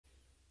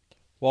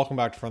Welcome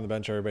back to From the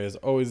Bench, everybody. As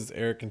always, it's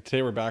Eric, and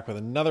today we're back with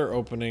another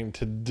opening.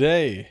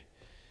 Today,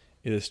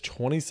 it is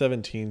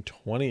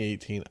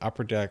 2017-2018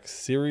 Upper Deck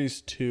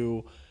Series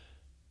 2.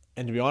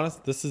 And to be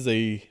honest, this is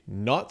a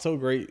not so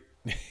great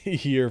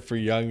year for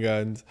Young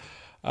Guns.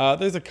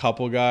 There's a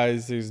couple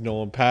guys. There's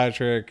Nolan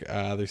Patrick.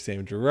 There's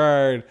Sam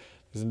Girard.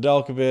 There's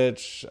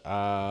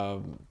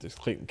Nedeljkovic. There's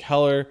Clayton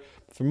Keller.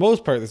 For the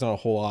most part, there's not a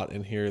whole lot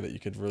in here that you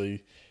could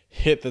really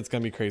hit that's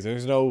going to be crazy.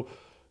 There's no,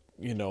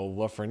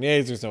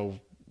 Lafreniere. There's no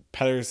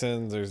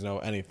Pedersens, there's no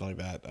anything like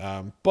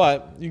that.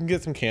 But you can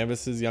get some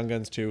canvases, Young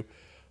Guns too.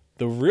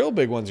 The real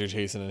big ones you're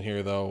chasing in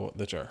here, though,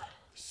 that are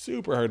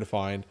super hard to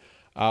find.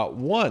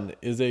 One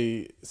is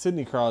a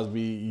Sidney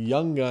Crosby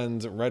Young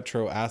Guns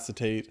Retro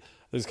Acetate.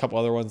 There's a couple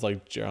other ones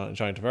like Johnny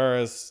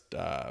Tavares,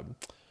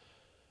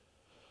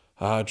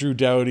 Drew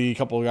Doughty, a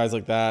couple of guys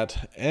like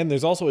that. And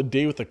there's also a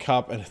Day with the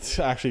Cup, and it's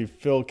actually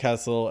Phil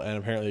Kessel, and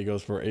apparently it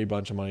goes for a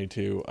bunch of money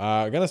too.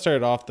 I'm going to start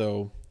it off,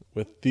 though,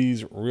 with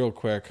these real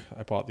quick.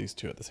 I bought these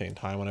two at the same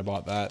time when I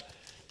bought that,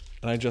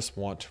 and I just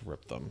want to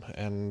rip them.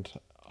 And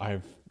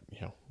I've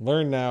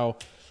learned now,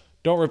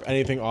 don't rip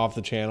anything off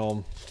the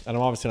channel. And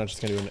I'm obviously not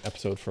just gonna do an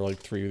episode for like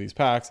 3 of these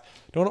packs.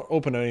 Don't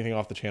open anything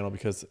off the channel,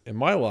 because in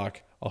my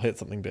luck I'll hit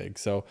something big.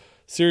 So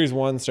Series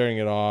 1, starting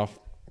it off,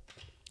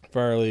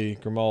 Farley,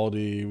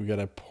 Grimaldi. We got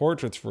a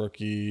Portraits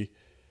rookie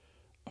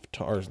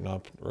or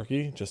not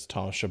rookie, just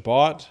Thomas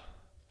Chabot. So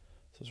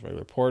it's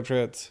regular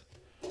Portraits.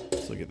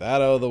 So get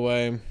that out of the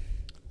way.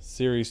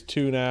 Series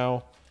 2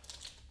 now.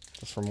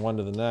 Just from one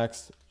to the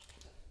next.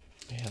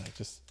 Man,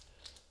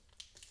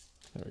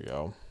 there we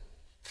go.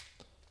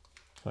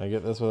 Can I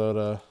get this without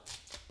a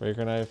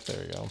breaker knife?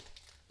 There we go. I'm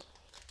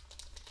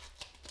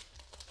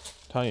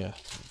telling you,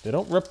 they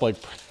don't rip like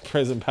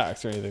prison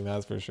packs or anything,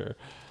 that's for sure.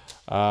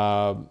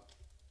 There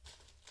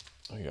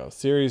we go.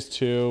 Series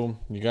 2.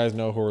 You guys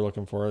know who we're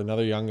looking for.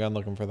 Another Young Gun,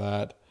 looking for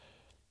that.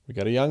 We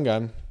got a Young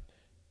Gun.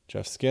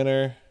 Jeff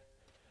Skinner.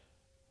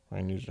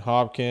 Ryan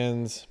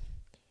Nugent-Hopkins,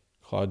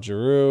 Claude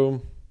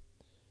Giroux,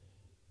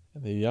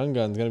 and the Young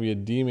Gun's going to be a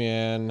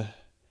D-man,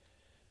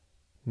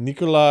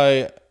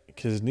 Nikolai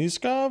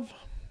Kuznetsov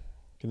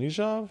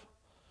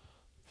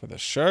for the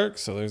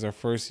Sharks. So there's our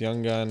first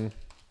Young Gun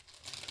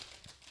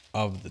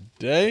of the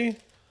day.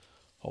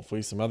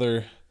 Hopefully some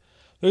other,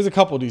 there's a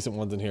couple decent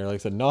ones in here. Like I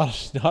said,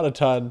 not a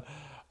ton,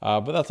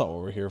 but that's not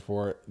what we're here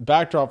for.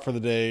 Backdrop for the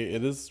day,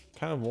 it is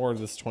kind of more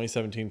this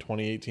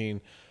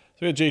 2017-2018.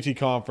 So we got JT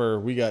Compher,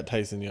 we got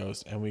Tyson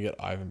Yost, and we got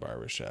Ivan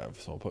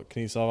Barbashev. So we'll put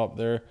Kniesov up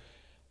there.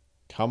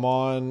 Come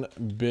on,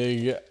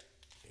 big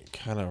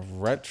kind of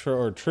retro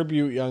or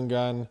tribute Young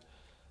Gun.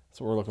 That's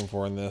what we're looking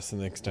for in this, in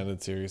the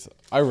extended series.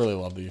 I really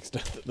love the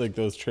extended, like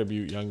those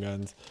tribute Young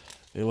Guns.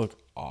 They look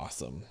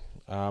awesome.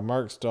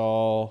 Mark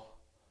Stahl.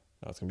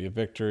 Now it's going to be a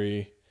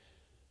victory.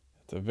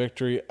 It's a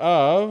victory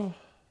of,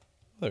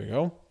 there we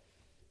go,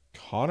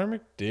 Connor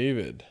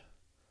McDavid.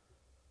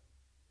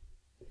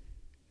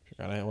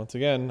 Once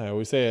again, I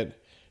always say it,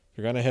 if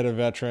you're going to hit a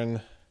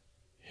veteran,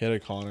 hit a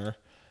Connor.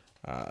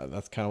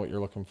 That's kind of what you're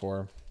looking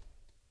for.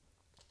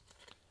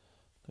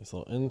 Nice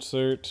little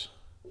insert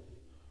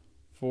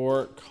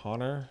for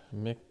Connor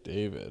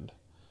McDavid.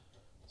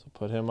 So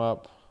put him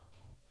up,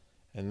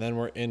 and then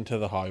we're into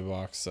the hobby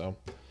box. So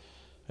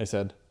I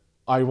said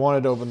I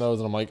wanted to open those,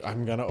 and I'm like,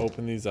 I'm going to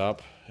open these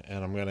up,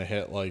 and I'm going to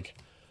hit like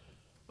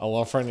a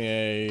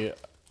Lafreniere,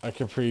 a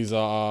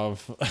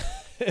Kaprizov,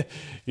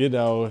 hit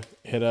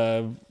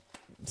a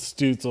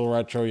Stützle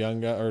retro Young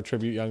Gun or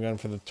tribute Young Gun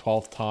for the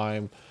 12th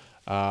time.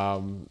 So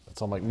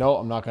I'm like, no,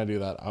 I'm not going to do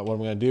that. What I'm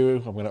going to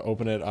do, I'm going to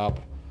open it up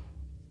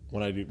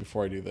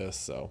before I do this.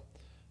 So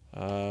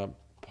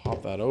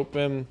pop that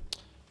open.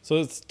 So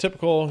it's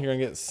typical. You're going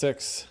to get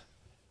 6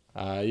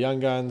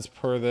 Young Guns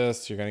per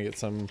this. You're going to get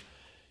some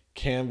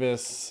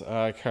canvas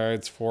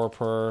cards, 4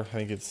 per. I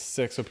think it's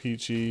 6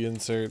 O-Pee-Chee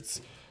inserts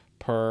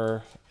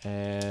per.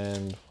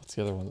 And what's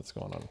the other one that's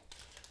going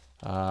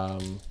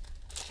on?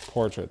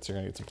 Portraits. You're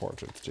gonna get some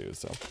portraits too.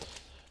 So,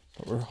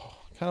 but we're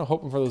kind of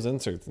hoping for those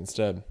inserts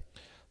instead.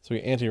 So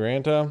we Antti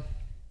Ranta,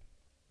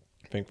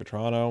 Pink for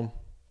Toronto.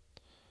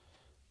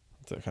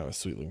 That's a kind of a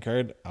sweet looking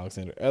card.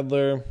 Alexander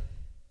Edler,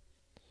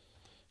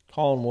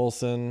 Colin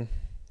Wilson,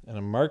 and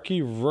a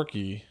marquee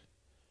rookie,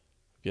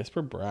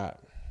 Jesper Bratt.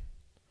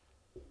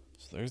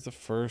 So there's the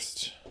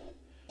first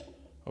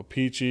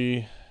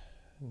O-Pee-Chee,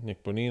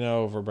 Nick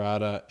Bonino,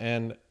 Verbrata,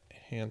 and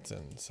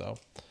Hansen. So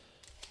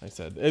like I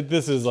said,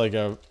 this is like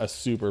a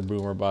super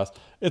boomer bust.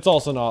 It's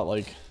also not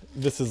like,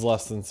 this is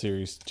less than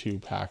Series 2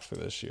 packs for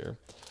this year,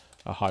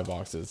 high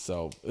boxes.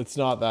 So it's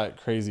not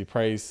that crazy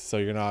price. So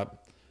you're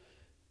not,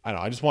 I don't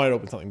know, I just wanted to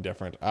open something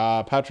different.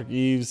 Patrick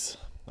Eves,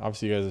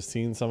 obviously you guys have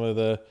seen some of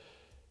the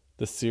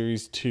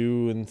Series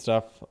 2 and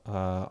stuff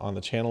on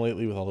the channel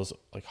lately with all those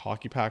like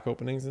hockey pack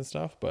openings and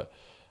stuff. But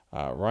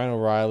Ryan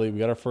O'Reilly, we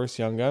got our first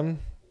Young Gun.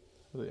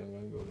 Where's the Young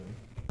Gun go in?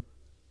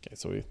 Okay,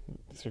 so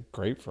these are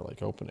great for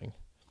like opening.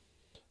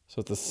 So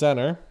it's the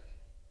center.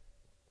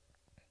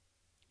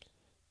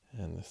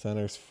 And the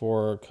center's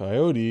for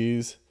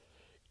Coyotes,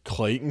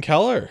 Clayton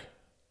Keller.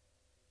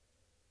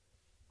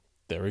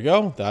 there we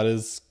go. That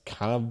is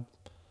kind of,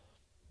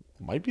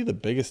 might be the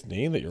biggest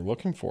name that you're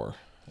looking for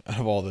out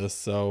of all this.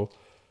 So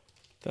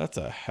that's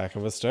a heck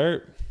of a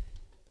start.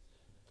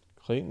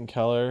 Clayton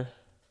Keller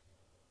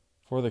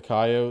for the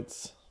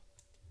Coyotes.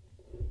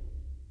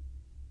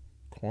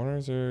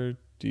 Corners are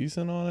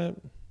decent on it.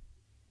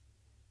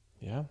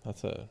 Yeah,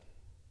 that's a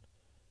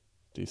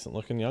decent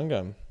looking young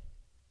gun.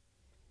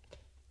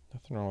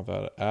 Nothing wrong with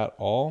that at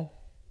all.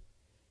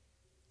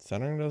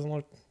 Centering doesn't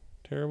look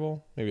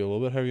terrible. Maybe a little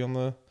bit heavy on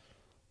the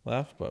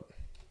left, but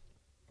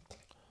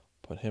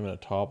put him in a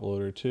top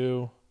loader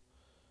too.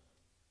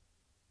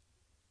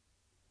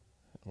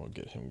 And we'll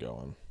get him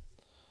going.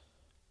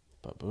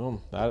 But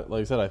boom, that,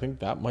 like I said, I think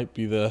that might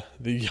be the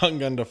young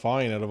gun to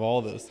find out of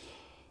all this.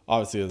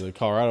 Obviously, as a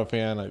Colorado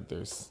fan,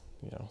 there's,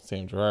 you know,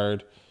 Sam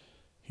Girard.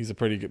 He's a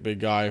pretty good,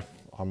 big guy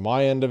on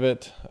my end of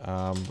it.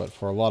 But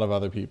for a lot of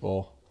other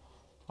people,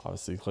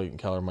 obviously Clayton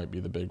Keller might be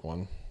the big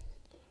one.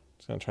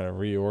 Just going to try to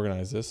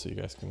reorganize this so you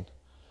guys can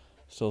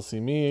still see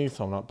me,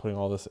 so I'm not putting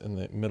all this in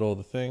the middle of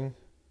the thing.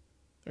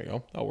 There you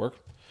go. That'll work.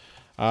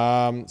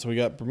 So we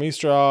got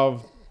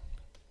Burmistrov,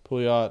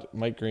 Pouliot,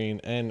 Mike Green,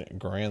 and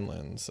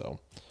Granlund. So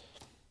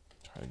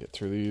try to get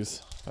through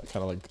these. That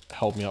kind of like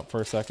held me up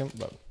for a second,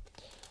 but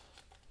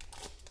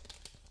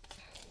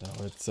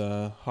no, it's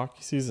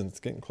hockey season. It's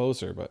getting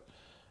closer, but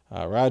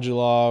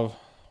Radulov,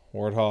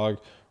 Warthog,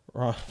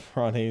 Ron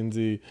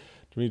Hainsey,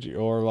 Dmitry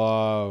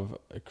Orlov,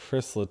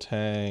 Chris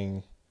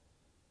Letang,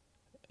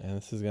 and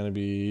this is going to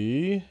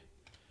be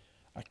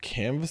a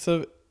canvas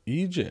of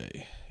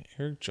EJ.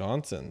 Eric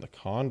Johnson, the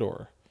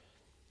Condor,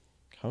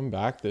 coming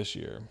back this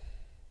year.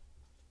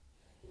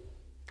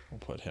 We'll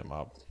put him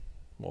up.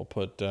 We'll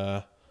put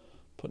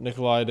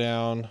Nikolai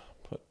down.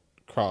 Put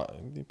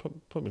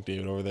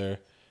McDavid over there,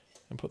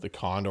 and put the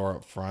Condor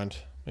up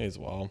front. May as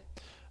well.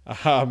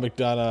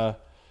 McDonough,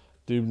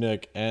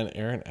 Dubnyk, and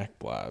Aaron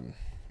Ekblad.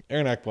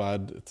 Aaron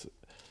Ekblad.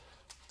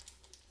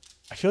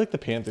 I feel like the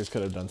Panthers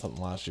could have done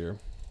something last year.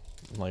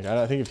 Like,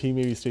 I think if he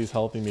maybe stays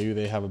healthy, maybe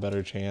they have a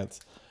better chance.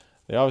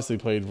 They obviously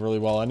played really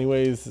well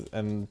anyways,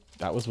 and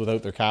that was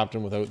without their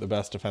captain, without the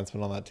best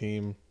defenseman on that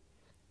team.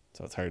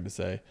 So it's hard to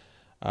say.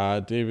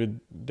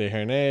 David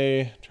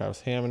Desharnais,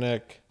 Travis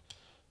Hamonic,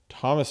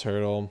 Thomas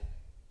Hertl,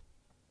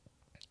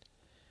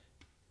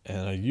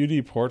 and a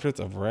UD Portraits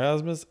of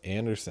Rasmus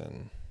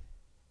Anderson.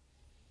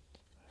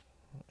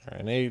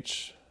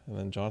 RNH, and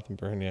then Jonathan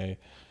Bernier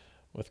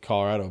with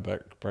Colorado,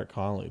 Brett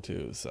Connolly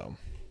too. So,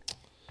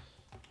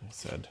 like I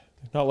said,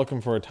 not looking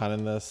for a ton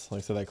in this. Like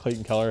I said, that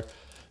Clayton Keller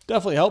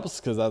definitely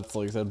helps because that's,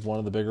 like I said, one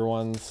of the bigger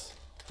ones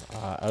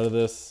out of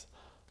this.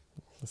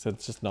 Like I said,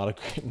 it's just not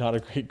a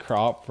great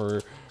crop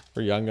for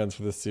young guns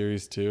for this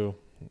series too.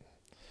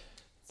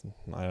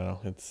 I don't know.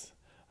 It's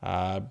we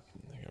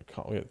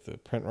have the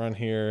print run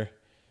here.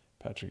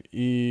 Patrick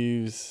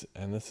Eves,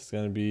 and this is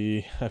going to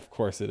be, of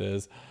course it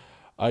is,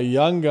 a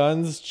Young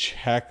Guns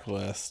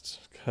checklist,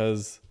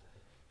 because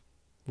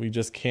we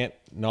just can't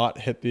not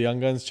hit the Young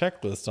Guns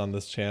checklist on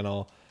this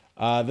channel.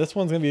 This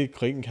one's going to be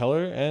Clayton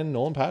Keller and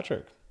Nolan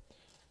Patrick.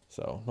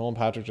 So Nolan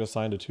Patrick just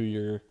signed a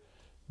 2-year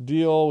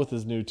deal with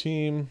his new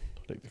team.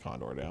 Take the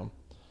Condor down.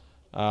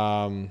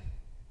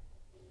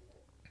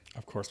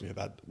 Of course we hit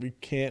that. We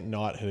can't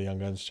not hit a Young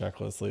Guns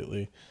checklist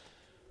lately.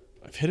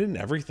 I've hit it in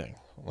everything.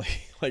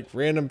 Like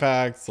random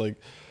packs, like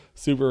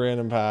super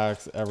random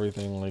packs,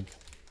 everything. Like,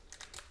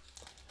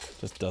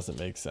 just doesn't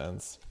make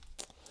sense.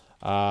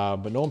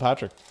 But Nolan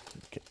Patrick,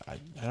 I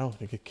don't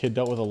think a kid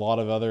dealt with a lot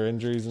of other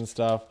injuries and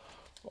stuff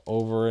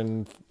over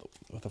in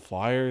with the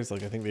Flyers.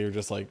 Like, I think they were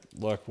just like,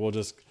 look, we'll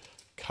just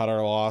cut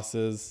our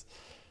losses.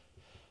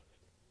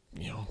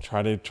 You know,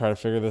 try to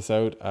figure this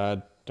out.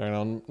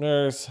 Darnell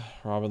Nurse,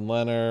 Robin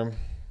Leonard,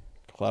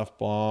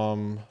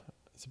 Clefbaum,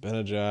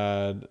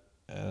 Zibanejad,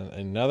 and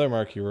another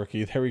marquee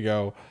rookie. There we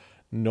go.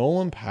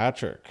 Nolan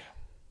Patrick.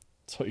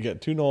 So we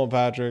get 2 Nolan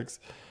Patricks.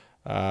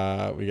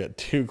 We get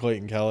 2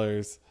 Clayton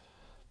Kellers.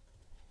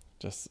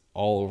 Just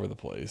all over the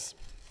place.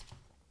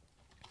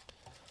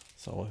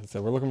 So like I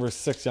said, we're looking for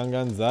 6 Young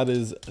Guns. That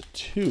is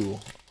 2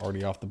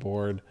 already off the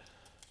board.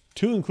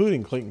 2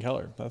 including Clayton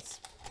Keller.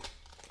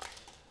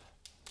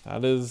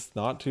 That is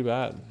not too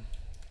bad.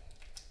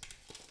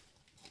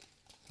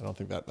 I don't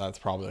think that's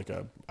probably like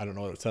I don't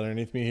know what it said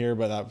underneath me here,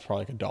 but that's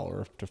probably like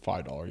 $1 to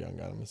 $5 Young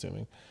Gun, I'm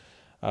assuming,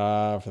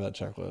 for that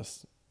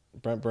checklist.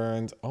 Brent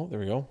Burns. Oh, there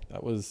we go.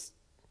 That was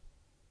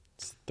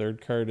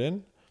 3rd card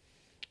in.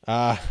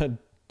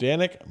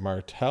 Danik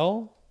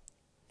Martel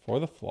for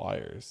the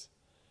Flyers.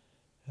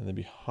 And then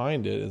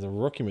behind it is a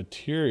rookie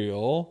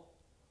material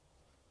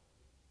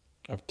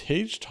of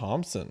Tage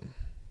Thompson.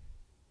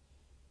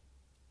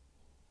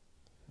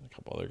 A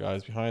couple other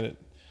guys behind it.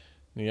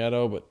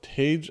 Nieto, but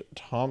Tage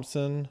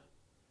Thompson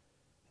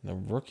and the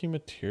rookie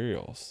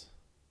materials.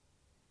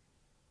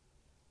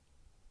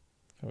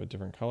 Kind of a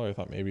different color. I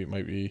thought maybe it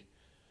might be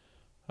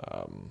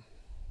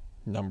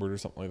numbered or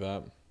something like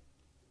that.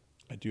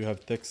 I do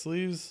have thick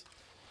sleeves.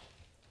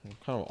 I'm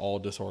kind of all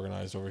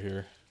disorganized over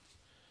here.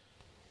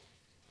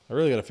 I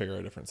really got to figure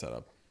out a different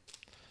setup.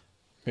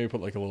 Maybe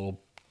put like a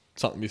little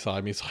something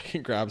beside me so I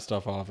can grab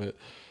stuff off it.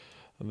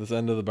 And this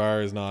end of the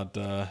bar is not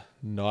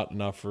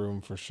enough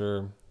room for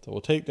sure. So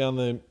we'll take down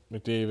the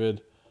McDavid,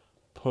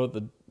 put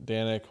the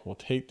Danik, we'll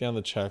take down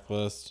the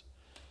checklist,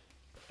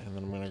 and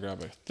then I'm going to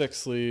grab a thick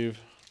sleeve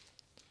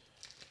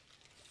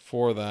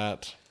for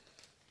that.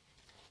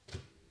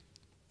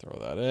 Throw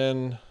that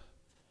in,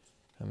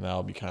 and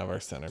that'll be kind of our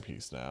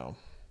centerpiece now.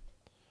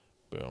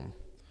 Boom.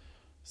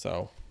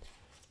 So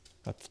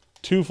that's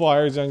 2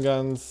 Flyers Young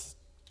Guns,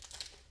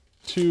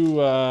 2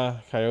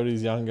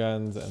 Coyotes Young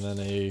Guns, and then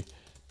a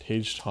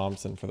Tage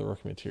Thompson for the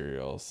rookie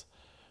materials.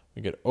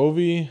 We get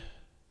Ovi,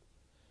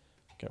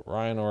 get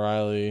Ryan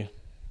O'Reilly,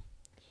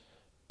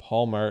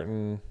 Paul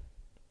Martin,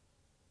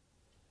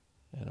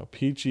 and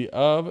Opeachy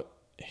of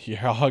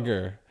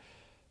Yager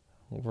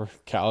over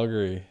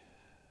Calgary.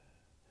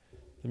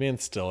 The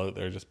man's still out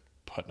there just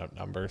putting up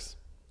numbers.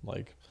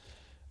 Like,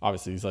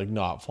 obviously he's like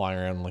not flying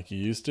around like he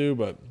used to,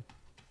 but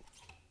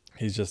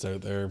he's just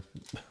out there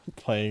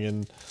playing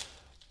in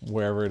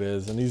wherever it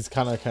is. And he's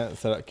kind of came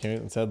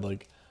out and said,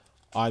 like,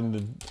 I'm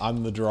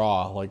the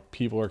draw. Like,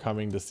 people are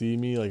coming to see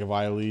me. Like, if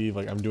I leave,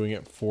 like, I'm doing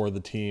it for the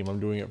team. I'm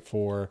doing it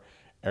for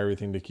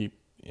everything to keep,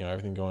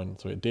 everything going.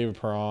 So we had David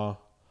Perron.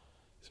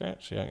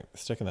 Actually,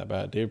 sticking that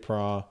bad. David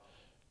Perron,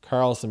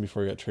 Carlson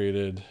before he got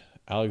traded,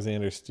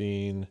 Alexander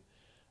Steen,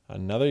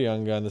 another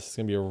young gun. This is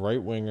going to be a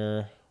right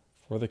winger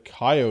for the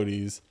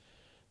Coyotes.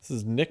 This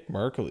is Nick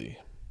Merkley.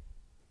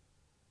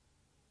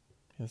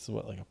 This is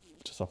what, like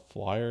just a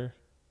flyer?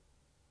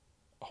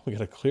 Oh, we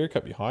got a clear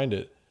cut behind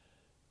it.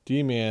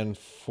 D-man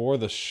for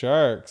the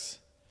Sharks.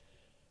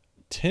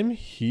 Tim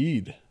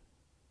Heed.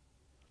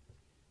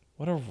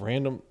 What a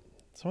random...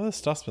 Some of this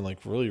stuff's been like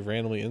really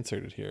randomly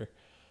inserted here.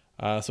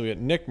 So we got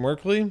Nick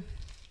Merkley.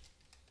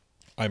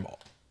 I'm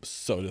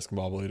so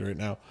discombobulated right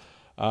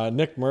now.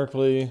 Nick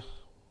Merkley.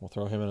 We'll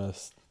throw him in a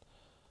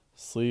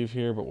sleeve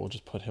here, but we'll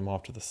just put him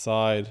off to the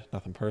side.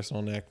 Nothing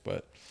personal, Nick,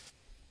 but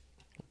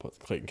we'll put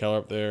Clayton Keller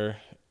up there.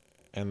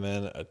 And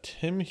then a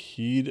Tim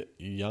Heed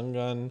Young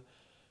Gun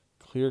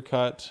clear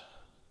cut.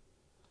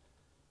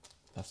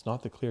 That's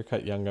not the clear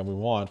cut Young Gun we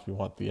want. We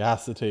want the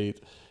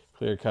acetate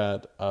clear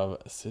cut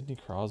of Sidney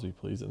Crosby,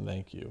 please and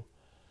thank you.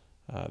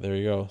 There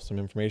you go. Some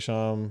information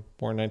on him.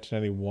 Born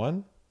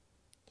 1991.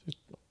 He's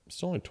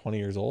still only 20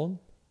 years old.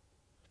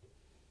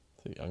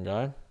 He's a young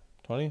guy.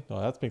 20? No,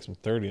 that makes him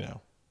 30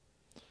 now.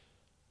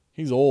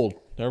 He's old.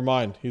 Never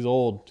mind. He's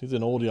old. He's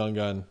an old young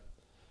gun.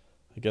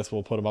 I guess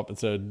we'll put him up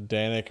instead of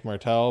Danik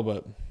Martel,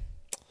 but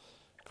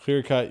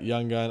clear cut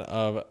young gun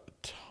of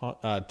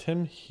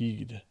Tim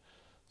Heed.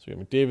 So we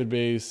have McDavid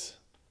base,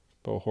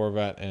 Bo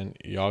Horvat, and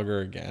Yager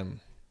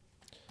again.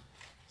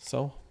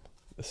 So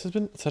this has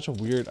been such a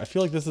weird... I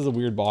feel like this is a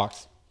weird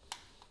box.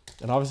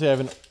 And obviously I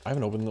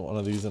haven't opened one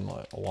of these in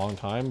like a long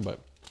time, but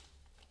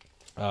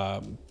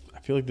I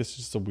feel like this is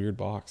just a weird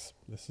box.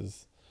 This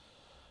is...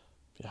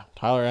 Yeah,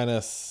 Tyler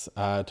Ennis,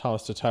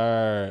 Thomas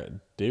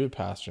Tatar, David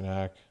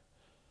Pasternak.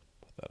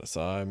 Put that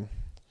aside.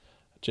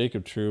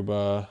 Jacob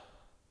Trouba.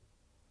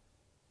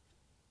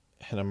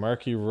 And a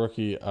marquee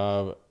rookie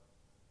of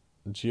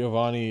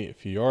Giovanni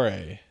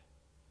Fiore.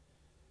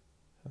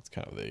 That's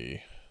kind of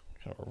a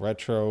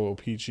retro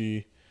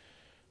Opeachy.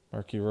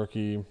 Marquee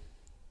rookie.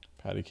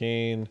 Patty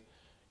Kane.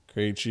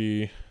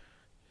 Krejci.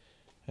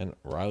 And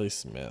Riley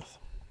Smith.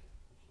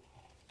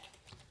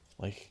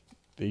 Like...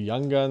 The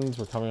Young Guns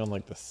were coming on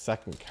like the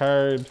second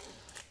card.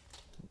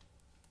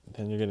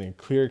 Then you're getting a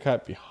clear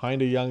cut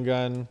behind a Young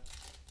Gun.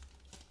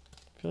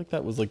 I feel like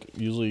that was like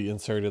usually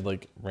inserted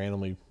like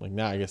randomly. Like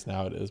now, I guess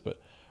now it is. But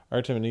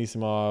Artem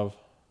Anisimov.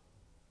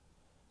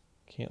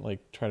 Can't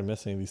like try to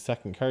miss any of these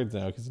second cards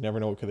now because you never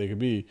know what they could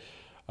be.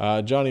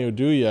 Johnny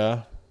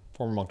Oduya.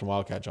 Former Moncton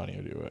Wildcat Johnny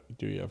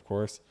Oduya, of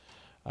course.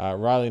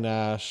 Riley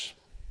Nash.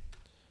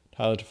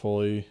 Tyler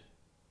Toffoli.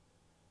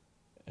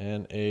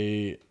 And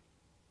a...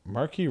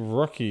 marquee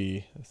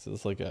rookie. This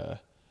is like a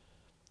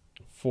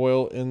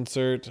foil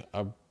insert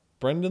of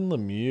Brendan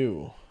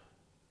Lemieux.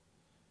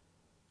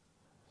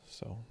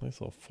 So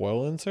nice little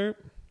foil insert.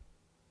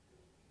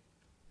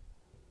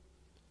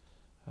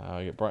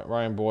 We get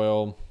Ryan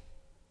Boyle,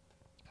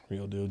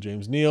 Real Deal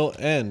James Neal,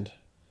 and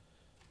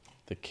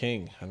the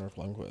King Henrik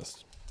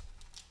Lundqvist.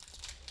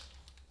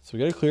 So we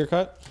got a clear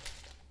cut.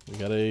 We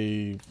got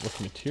a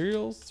rookie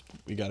materials.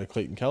 We got a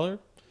Clayton Keller.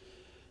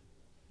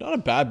 Not a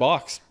bad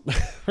box,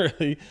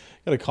 really.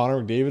 Got a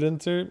Connor McDavid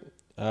insert.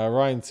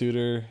 Ryan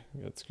Suter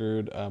got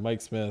screwed.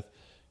 Mike Smith.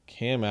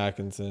 Cam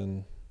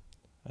Atkinson.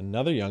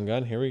 Another Young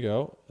Gun. Here we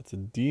go. It's a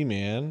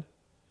D-man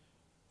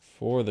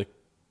for the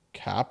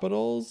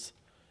Capitals.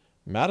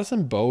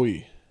 Madison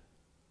Bowie.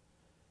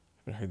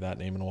 Haven't heard that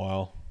name in a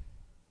while.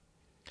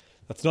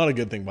 That's not a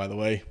good thing, by the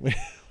way.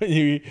 When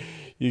you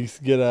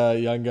get a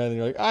Young Gun and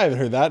you're like, I haven't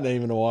heard that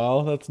name in a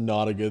while. That's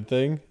not a good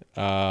thing.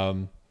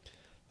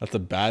 That's a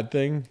bad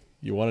thing.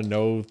 You want to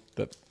know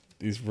that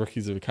these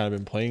rookies have kind of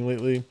been playing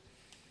lately.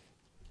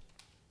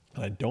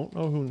 And I don't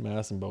know who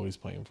Madison Bowie's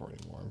playing for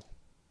anymore.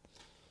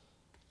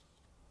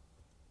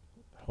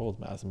 How old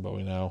is Madison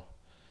Bowie now?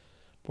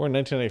 Born in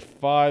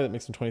 1995. That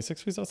makes him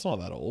 26. That's not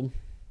that old.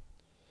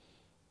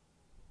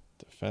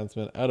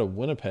 defenseman out of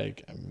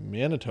Winnipeg,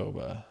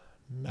 Manitoba,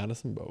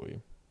 Madison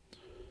Bowie.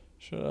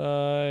 Should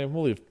I?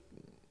 We'll leave.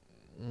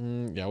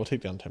 Yeah, we'll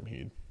take down Tim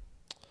Heed.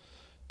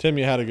 Tim,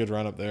 you had a good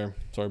run up there.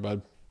 Sorry,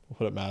 bud. We'll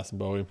put up Madison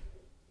Bowie.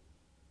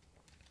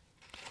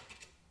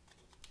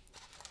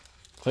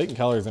 Clayton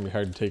Keller is going to be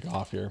hard to take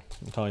off here.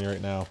 I'm telling you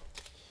right now.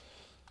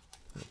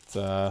 It's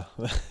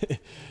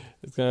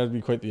it's going to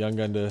be quite the young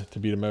gun to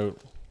beat him out.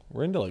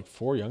 We're into like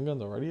 4 young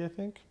guns already, I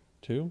think.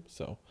 2.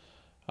 So,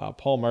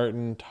 Paul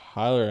Martin,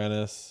 Tyler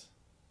Ennis,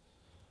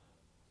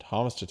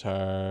 Thomas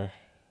Tatar,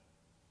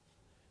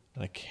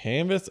 and a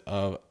canvas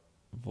of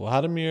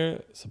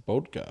Vladimir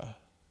Sobotka,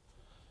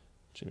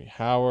 Jimmy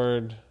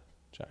Howard,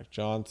 Jack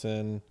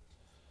Johnson,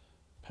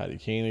 Patty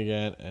Kane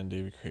again, and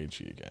David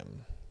Krejci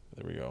again.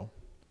 There we go.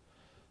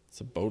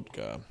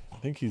 Sobotka. I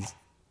think he's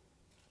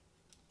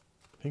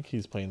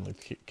playing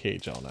like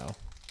KHL now.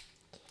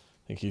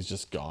 I think he's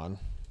just gone.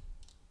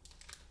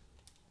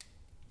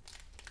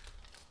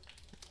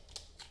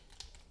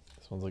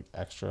 This one's like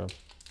extra.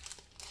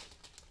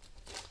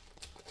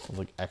 This one's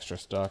like extra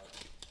stuck.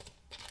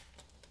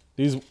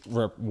 These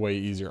were way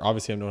easier.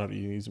 Obviously, I know how to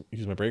use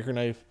my breaker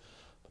knife.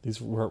 But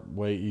these were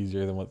way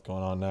easier than what's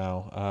going on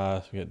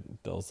now. So we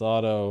got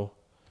Delzato,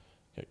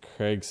 we got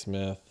Craig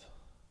Smith.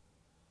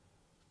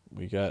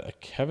 We got a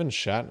Kevin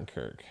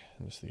Shattenkirk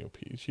in this the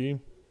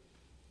OPG.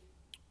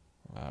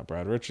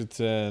 Brad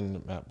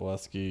Richardson, Matt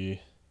Bolesky.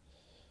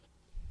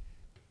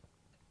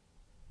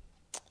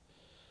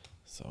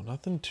 So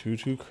nothing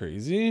too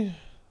crazy.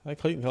 That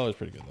Clayton Keller is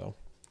pretty good though.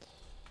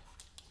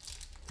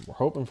 We're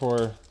hoping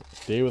for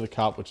Day with a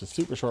Cup, which is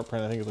super short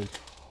print. I think it's like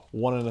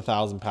 1 in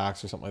 1,000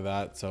 packs or something like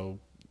that. So,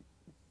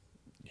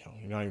 you know,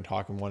 you're not even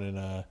talking one in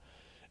a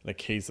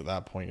case at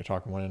that point. You're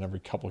talking one in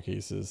every couple of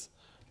cases.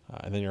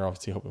 And then you're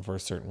obviously hoping for a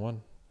certain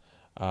one.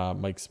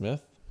 Mike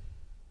Smith.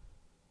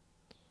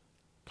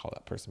 Call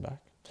that person back.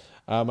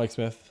 Mike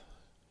Smith,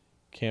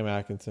 Cam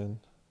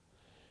Atkinson,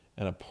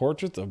 and a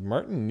portrait of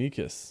Martin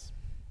Nikas.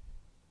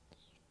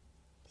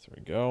 There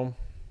we go.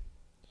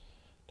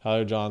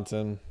 Tyler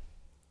Johnson,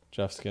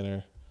 Jeff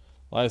Skinner,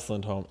 Elias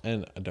Lindholm,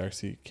 and a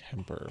Darcy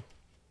Kemper.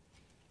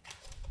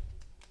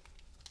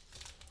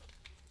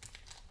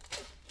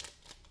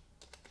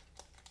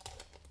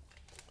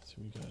 So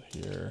we got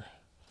here.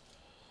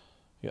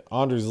 We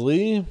got Anders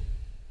Lee,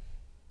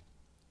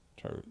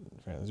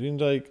 Franz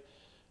Wiendijk,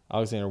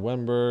 Alexander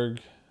Wenberg,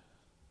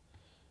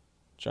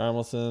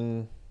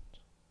 Jarmelson,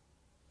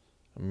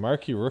 a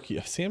marquee rookie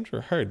of Sam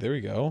Girard. There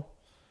we go.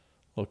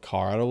 A little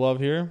Colorado love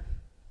here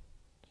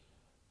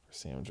for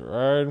Sam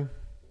Girard.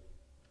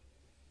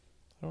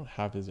 I don't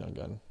have his young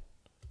gun.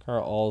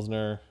 Carl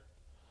Alsner,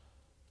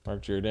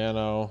 Mark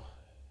Giordano,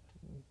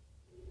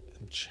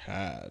 and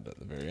Chad at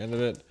the very end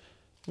of it.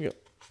 We got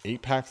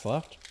 8 packs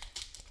left.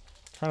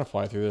 Trying to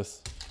fly through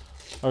this.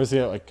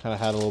 Obviously, I kind of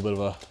had a little bit of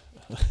a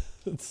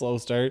slow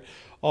start.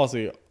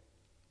 Also,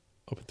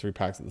 opened 3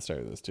 packs at the start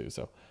of this too.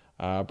 So,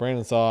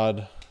 Brandon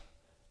Saad,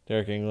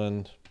 Derek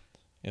England,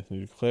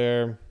 Anthony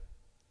Duclair,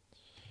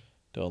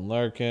 Dylan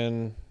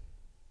Larkin,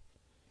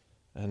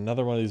 and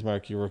another one of these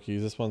marquee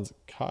rookies. This one's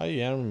Kai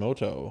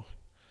Yamamoto.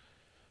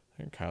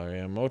 And Kyler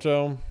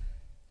Yamamoto.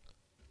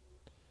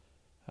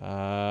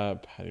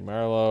 Patty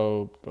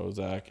Marlowe,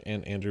 Bozak,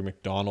 and Andrew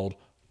McDonald.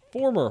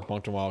 Former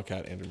Moncton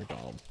Wildcat, Andrew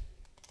McDonald.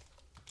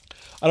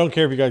 I don't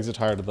care if you guys are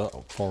tired of the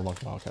former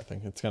Moncton Wildcat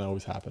thing. It's going to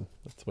always happen.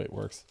 That's the way it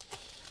works.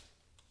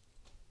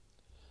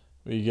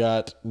 We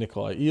got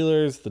Nikolai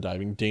Ehlers, the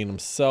diving Dane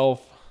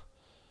himself.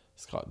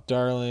 Scott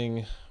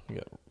Darling. We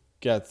got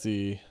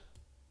Getsy.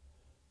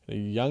 A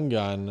young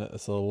gun.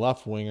 It's a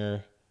left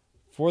winger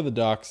for the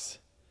Ducks.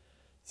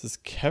 This is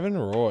Kevin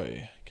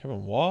Roy.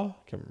 Kevin Waugh,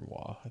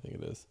 I think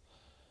it is.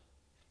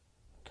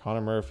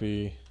 Connor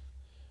Murphy.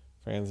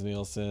 Franz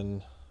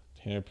Nielsen.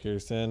 Tanner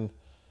Pearson.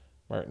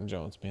 Martin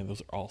Jones. Man,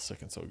 those are all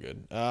sick and so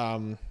good.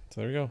 So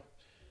there we go.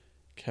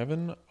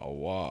 Kevin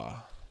Waugh.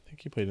 I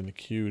think he played in the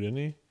Q, didn't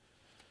he?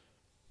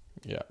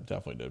 Yeah,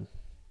 definitely did.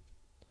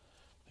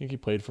 I think he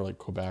played for like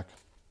Quebec. I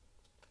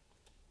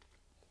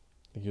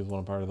think he was one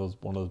of those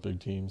big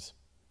teams.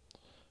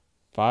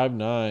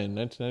 5'9",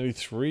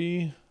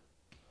 1993.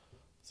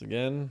 Once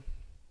again,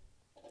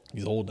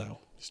 he's old now.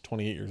 He's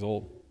 28 years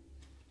old.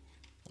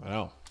 I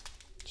know.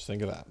 Just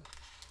think of that.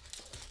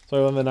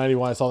 So when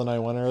I saw the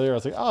 91 earlier, I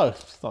was like, oh,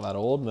 it's not that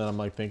old. And then I'm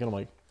like,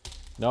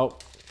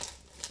 nope,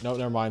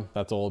 never mind.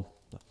 That's old.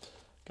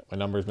 Got my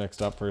numbers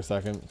mixed up for a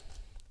second.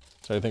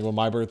 So I think what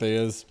my birthday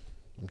is,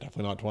 I'm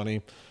definitely not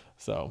 20.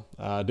 So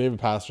David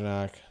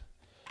Pasternak,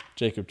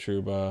 Jacob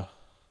Trouba,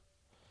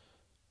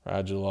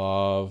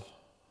 Radulov,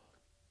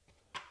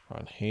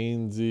 Ron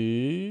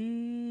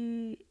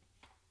Hainsey,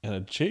 and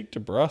a Jake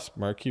DeBrusk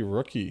marquee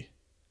rookie.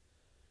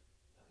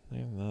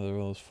 Another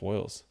one of those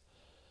foils.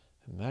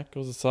 And that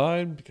goes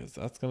aside because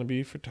that's going to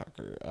be for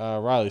Tucker.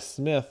 Riley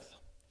Smith,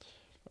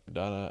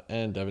 Donna,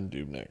 and Devin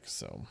Dubnyk.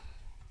 So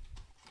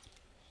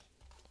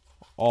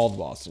all the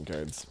Boston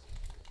cards.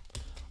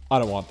 I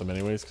don't want them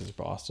anyways because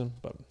they're Boston,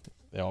 but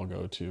they all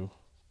go to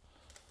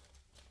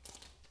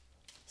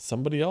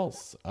somebody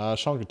else.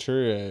 Sean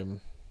Couturier,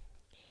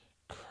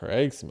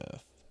 Craig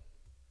Smith,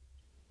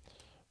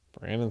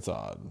 Brandon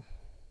Saad,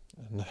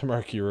 and the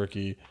marquee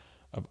rookie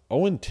of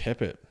Owen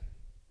Tippett.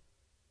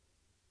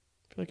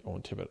 I feel like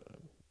Owen Tippett,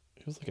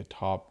 he was like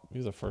he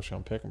was a first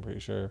round pick, I'm pretty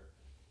sure.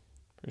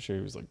 Pretty sure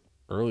he was like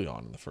early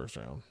on in the first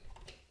round.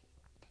 Does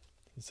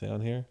it say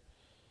on here?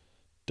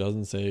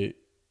 Doesn't say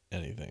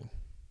anything.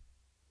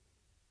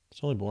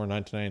 He's only born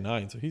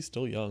 1999, so he's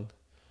still young.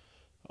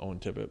 Owen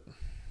Tippett.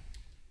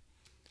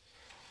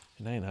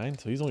 99,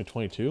 so he's only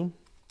 22.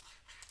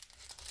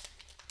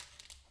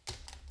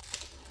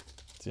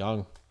 It's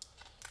young.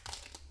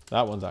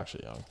 That one's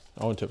actually young.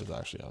 Owen Tippett's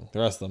actually young.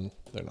 The rest of them,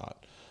 they're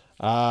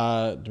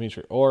not.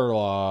 Dmitry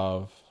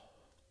Orlov.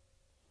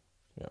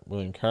 Yeah,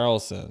 William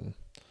Karlsson.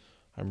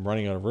 I'm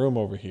running out of room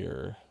over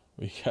here.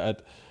 We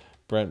got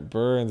Brent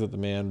Burns at the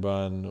man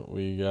bun.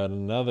 We got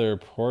another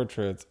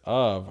portrait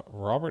of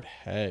Robert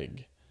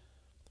Haig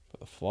for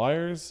the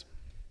Flyers.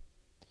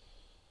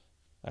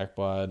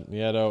 Ekblad,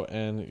 Nieto,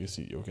 and you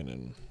see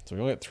Jokinen. So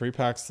we only got 3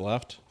 packs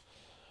left.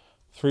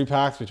 3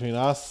 packs between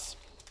us.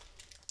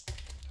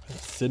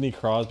 Sidney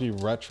Crosby,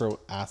 retro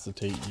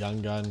acetate,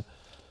 young gun.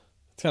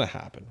 It's going to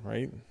happen,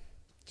 right?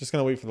 Just going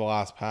to wait for the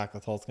last pack.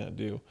 That's all it's going to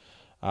do.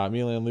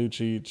 Milan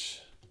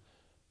Lucic,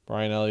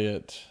 Brian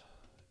Elliott,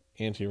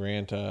 Antti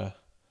Ranta,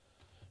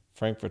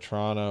 Frank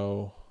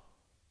Vetrano,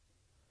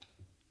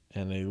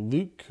 and a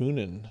Luke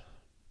Kunin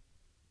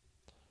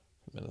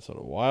from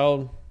Minnesota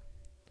Wild.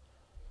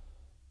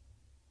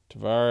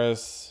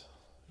 Tavares.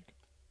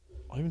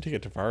 I'll even take a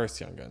Tavares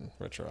young gun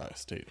retro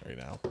acetate right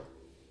now.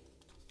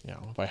 You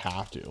know, if I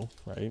have to,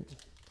 right?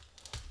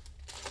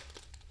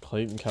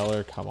 Clayton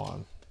Keller, come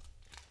on.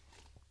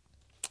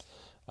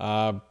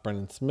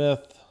 Brendan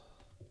Smith,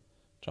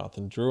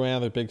 Jonathan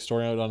Drouin, the big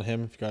story out on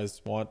him. If you guys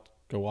want,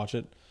 go watch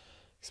it.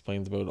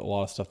 Explains about a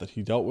lot of stuff that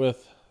he dealt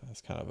with. It's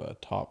kind of a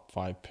top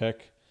 5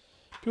 pick.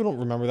 People don't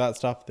remember that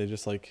stuff. They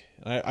just like,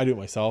 I do it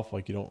myself.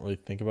 Like, you don't really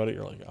think about it.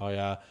 You're like, oh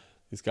yeah,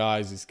 these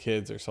guys, these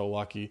kids are so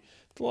lucky.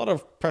 It's a lot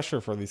of pressure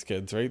for these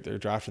kids, right? They're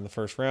drafted in the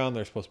first round.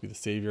 They're supposed to be the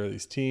savior of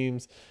these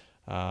teams.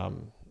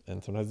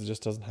 And sometimes it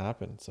just doesn't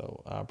happen.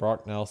 So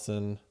Brock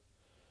Nelson,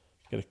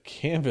 get a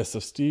canvas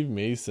of Steve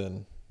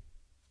Mason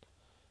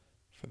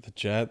for the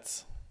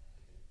Jets.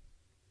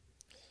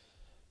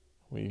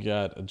 We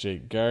got a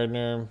Jake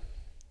Gardner,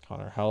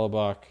 Connor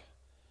Hellebuck,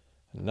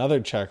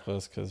 another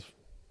checklist, because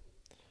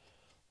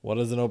what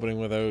is an opening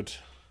without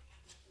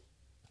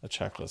a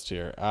checklist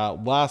here?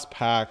 Last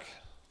pack.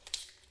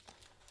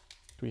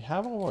 Do we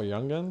have all our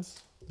young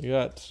guns? We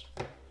got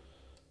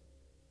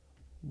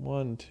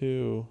 1,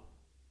 2.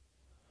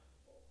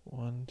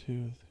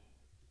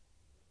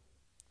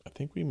 I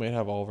think we might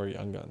have all of our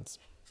young guns.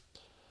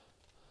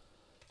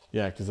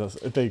 Yeah, because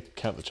if they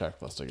count the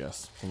checklist, I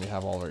guess, when we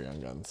have all of our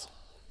young guns.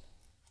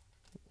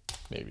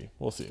 Maybe.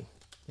 We'll see.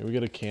 Maybe we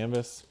get a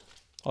canvas.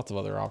 Lots of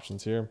other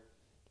options here.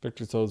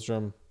 Victor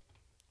Sodstrom.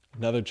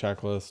 Another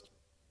checklist.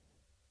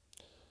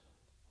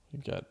 We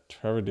got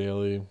Trevor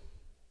Daley.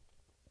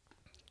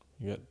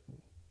 We got,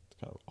 it's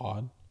kind of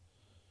odd,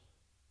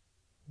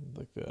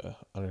 like the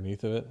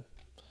underneath of it.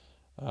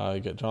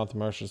 You got Jonathan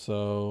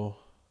Marchessault.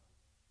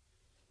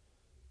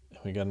 And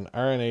we got an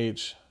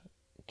RNH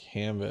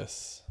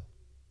canvas.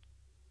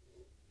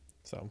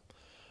 So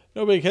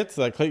no big hits.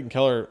 That Clayton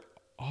Keller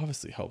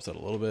obviously helps out a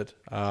little bit.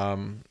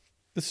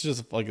 This is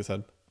just, like I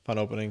said, fun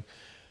opening.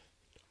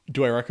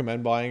 Do I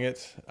recommend buying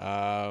it?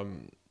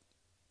 Probably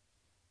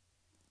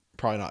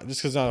not,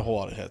 just because not a whole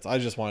lot of hits. I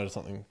just wanted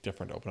something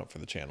different to open up for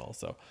the channel.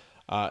 So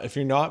if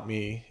you're not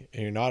me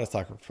and you're not a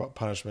sucker for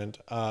punishment,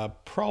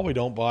 probably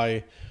don't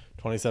buy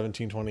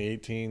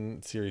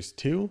 2017-2018 Series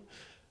 2.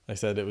 Like I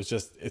said,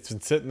 it's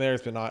been sitting there.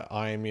 It's been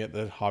eyeing me at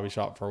the hobby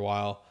shop for a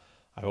while.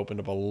 I've opened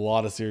up a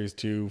lot of Series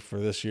 2 for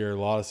this year, a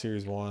lot of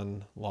Series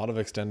 1, a lot of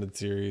extended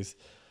series.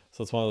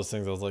 So it's one of those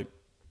things I was like,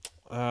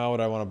 what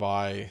do I want to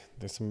buy?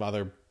 There's some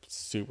other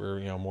super,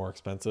 more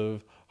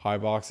expensive high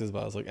boxes,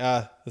 but I was like,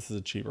 this is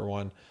a cheaper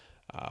one.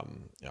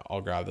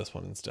 I'll grab this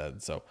one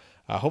instead. So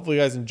hopefully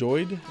you guys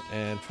enjoyed.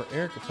 And for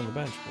Eric from the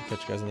bench, we'll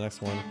catch you guys in the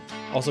next one.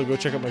 Also, go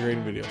check out my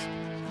grading videos.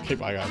 Okay,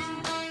 bye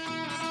guys.